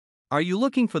Are you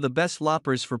looking for the best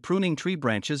loppers for pruning tree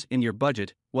branches in your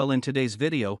budget? Well, in today's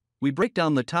video, we break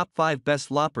down the top 5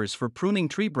 best loppers for pruning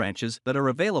tree branches that are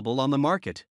available on the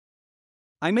market.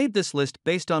 I made this list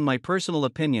based on my personal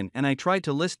opinion, and I tried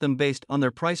to list them based on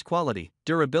their price, quality,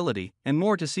 durability, and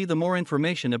more to see the more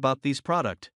information about these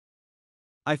products.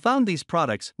 I found these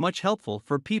products much helpful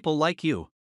for people like you.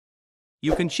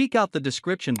 You can check out the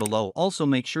description below. Also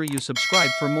make sure you subscribe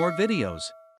for more videos.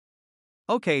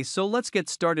 Okay, so let's get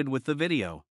started with the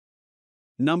video.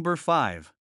 Number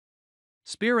 5.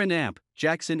 Spear and Amp,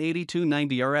 Jackson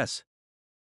 8290 RS.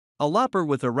 A lopper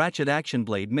with a ratchet action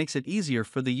blade makes it easier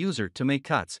for the user to make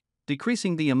cuts,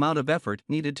 decreasing the amount of effort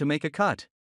needed to make a cut.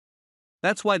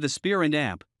 That's why the Spear and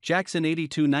Amp, Jackson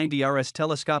 8290 RS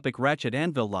telescopic ratchet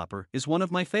anvil lopper is one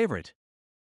of my favorite.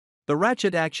 The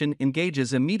ratchet action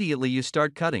engages immediately you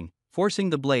start cutting, forcing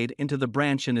the blade into the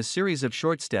branch in a series of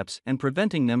short steps and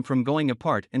preventing them from going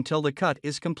apart until the cut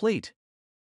is complete.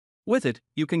 With it,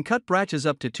 you can cut branches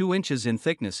up to 2 inches in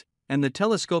thickness, and the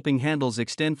telescoping handles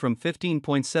extend from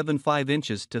 15.75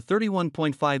 inches to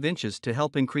 31.5 inches to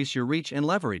help increase your reach and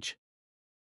leverage.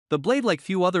 The blade, like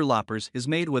few other loppers, is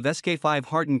made with SK5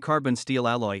 hardened carbon steel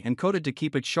alloy and coated to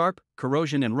keep it sharp,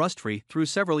 corrosion and rust-free through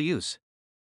several uses.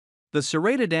 The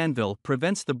serrated anvil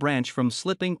prevents the branch from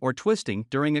slipping or twisting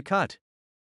during a cut.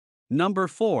 Number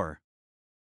 4.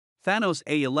 THANOS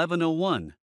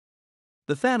A1101.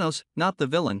 The THANOS, not the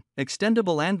villain,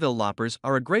 extendable anvil loppers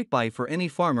are a great buy for any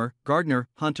farmer, gardener,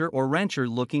 hunter or rancher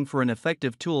looking for an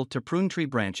effective tool to prune tree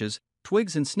branches,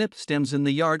 twigs and snip stems in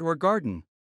the yard or garden.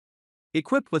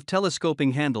 Equipped with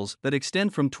telescoping handles that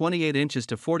extend from 28 inches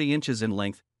to 40 inches in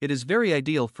length, it is very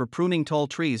ideal for pruning tall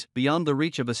trees beyond the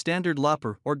reach of a standard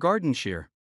lopper or garden shear.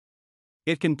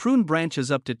 It can prune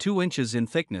branches up to 2 inches in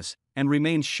thickness and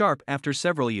remains sharp after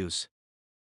several uses.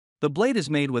 The blade is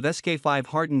made with SK5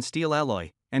 hardened steel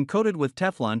alloy and coated with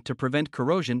Teflon to prevent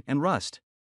corrosion and rust.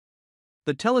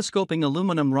 The telescoping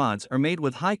aluminum rods are made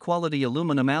with high-quality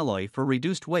aluminum alloy for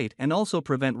reduced weight and also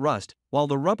prevent rust, while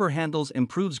the rubber handles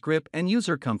improves grip and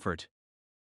user comfort.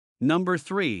 Number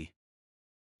 3.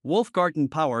 Wolf-Garten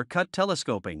Power Cut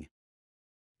Telescoping.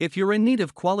 If you're in need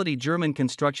of quality German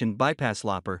construction bypass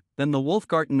lopper, then the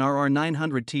Wolf-Garten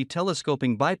RR900T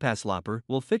telescoping bypass lopper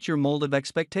will fit your mold of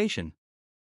expectation.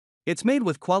 It's made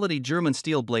with quality German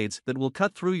steel blades that will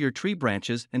cut through your tree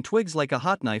branches and twigs like a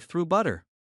hot knife through butter.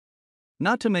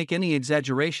 Not to make any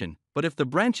exaggeration, but if the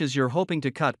branches you're hoping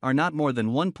to cut are not more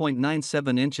than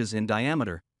 1.97 inches in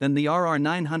diameter, then the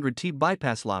RR900T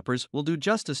bypass loppers will do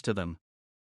justice to them.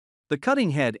 The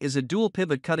cutting head is a dual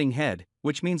pivot cutting head,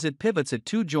 which means it pivots at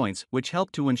 2 joints which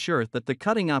help to ensure that the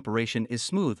cutting operation is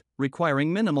smooth,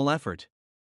 requiring minimal effort.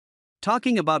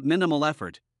 Talking about minimal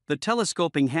effort, the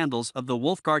telescoping handles of the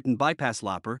Wolf-Garten bypass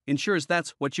lopper ensures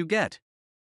that's what you get.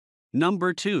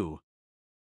 Number 2.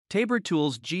 TABOR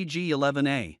Tools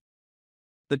GG11A.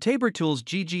 The TABOR Tools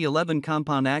GG11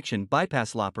 compound action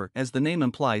bypass lopper, as the name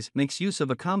implies, makes use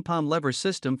of a compound lever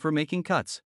system for making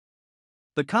cuts.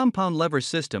 The compound lever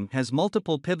system has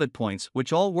multiple pivot points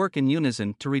which all work in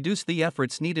unison to reduce the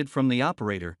efforts needed from the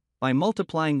operator by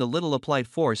multiplying the little applied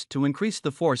force to increase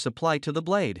the force applied to the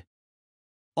blade.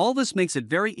 All this makes it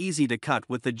very easy to cut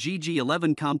with the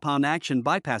GG11 compound action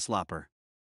bypass lopper.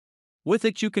 With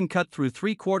it you can cut through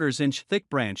 3/4 inch thick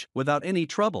branch without any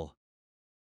trouble.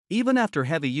 Even after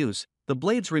heavy use, the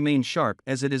blades remain sharp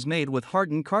as it is made with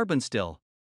hardened carbon steel.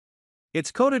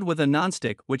 It's coated with a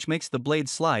nonstick which makes the blade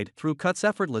slide through cuts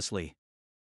effortlessly.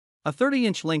 A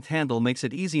 30-inch length handle makes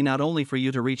it easy not only for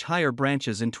you to reach higher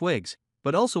branches and twigs,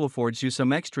 but also affords you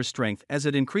some extra strength as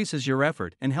it increases your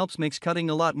effort and helps makes cutting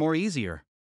a lot more easier.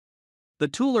 The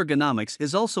tool ergonomics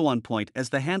is also on point as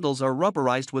the handles are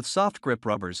rubberized with soft grip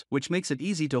rubbers, which makes it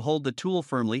easy to hold the tool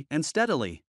firmly and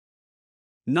steadily.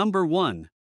 Number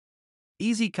 1.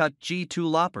 Kut G2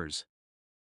 Loppers.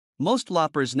 Most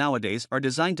loppers nowadays are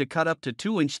designed to cut up to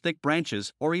 2-inch thick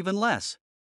branches or even less.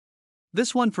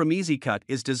 This one from Kut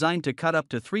is designed to cut up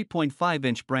to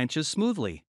 3.5-inch branches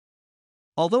smoothly.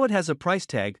 Although it has a price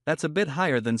tag that's a bit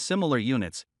higher than similar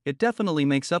units, it definitely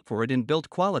makes up for it in build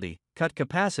quality, cut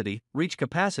capacity, reach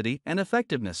capacity, and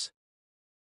effectiveness.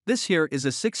 This here is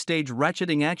a 6-stage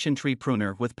ratcheting action tree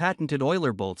pruner with patented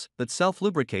oiler bolts that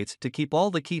self-lubricates to keep all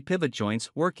the key pivot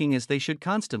joints working as they should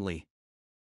constantly.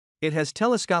 It has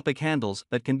telescopic handles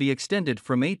that can be extended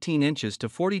from 18 inches to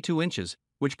 42 inches,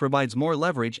 which provides more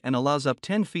leverage and allows up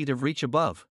 10 feet of reach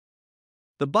above.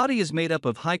 The body is made up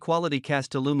of high-quality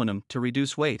cast aluminum to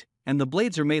reduce weight, and the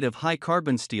blades are made of high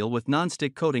carbon steel with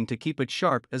non-stick coating to keep it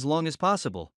sharp as long as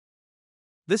possible.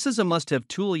 This is a must-have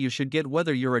tool you should get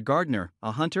whether you're a gardener,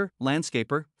 a hunter,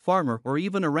 landscaper, farmer, or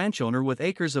even a ranch owner with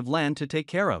acres of land to take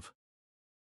care of.